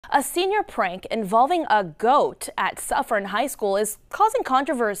A senior prank involving a goat at Suffern High School is causing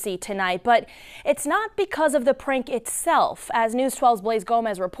controversy tonight, but it's not because of the prank itself. As News 12's Blaze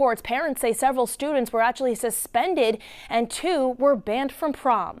Gomez reports, parents say several students were actually suspended and 2 were banned from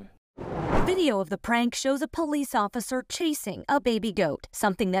prom. Video of the prank shows a police officer chasing a baby goat,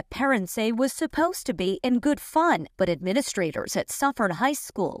 something that parents say was supposed to be in good fun, but administrators at Suffern High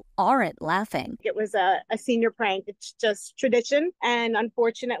School aren't laughing. It was a senior prank. It's just tradition, and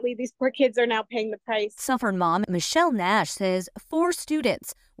unfortunately, these poor kids are now paying the price. Suffern mom Michelle Nash says 4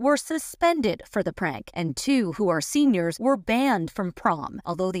 students were suspended for the prank, and 2 who are seniors were banned from prom.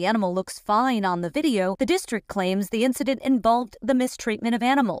 Although the animal looks fine on the video, the district claims the incident involved the mistreatment of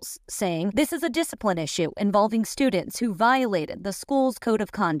animals, saying this is a discipline issue involving students who violated the school's code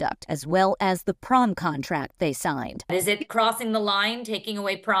of conduct, as well as the prom contract they signed. Is it crossing the line, taking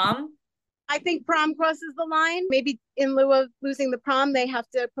away prom? I think prom crosses the line. Maybe in lieu of losing the prom, they have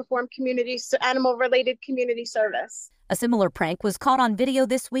to perform animal-related community service. A similar prank was caught on video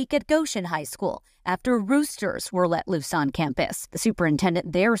this week at Goshen High School after roosters were let loose on campus. The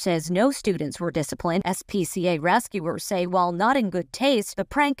superintendent there says no students were disciplined. SPCA rescuers say while not in good taste, the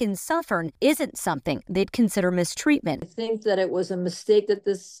prank in Suffern isn't something they'd consider mistreatment. I think that it was a mistake that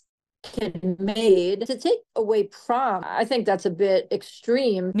this kid made to take away prom. I think that's a bit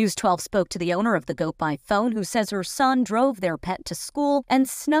extreme. News 12 spoke to the owner of the goat by phone, who says her son drove their pet to school and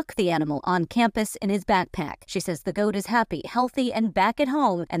snuck the animal on campus in his backpack. She says the goat is happy, healthy, and back at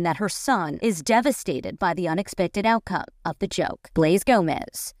home, and that her son is devastated by the unexpected outcome of the joke. Blaze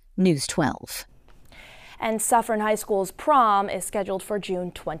Gomez, News 12. And Suffern High School's prom is scheduled for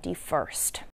June 21st.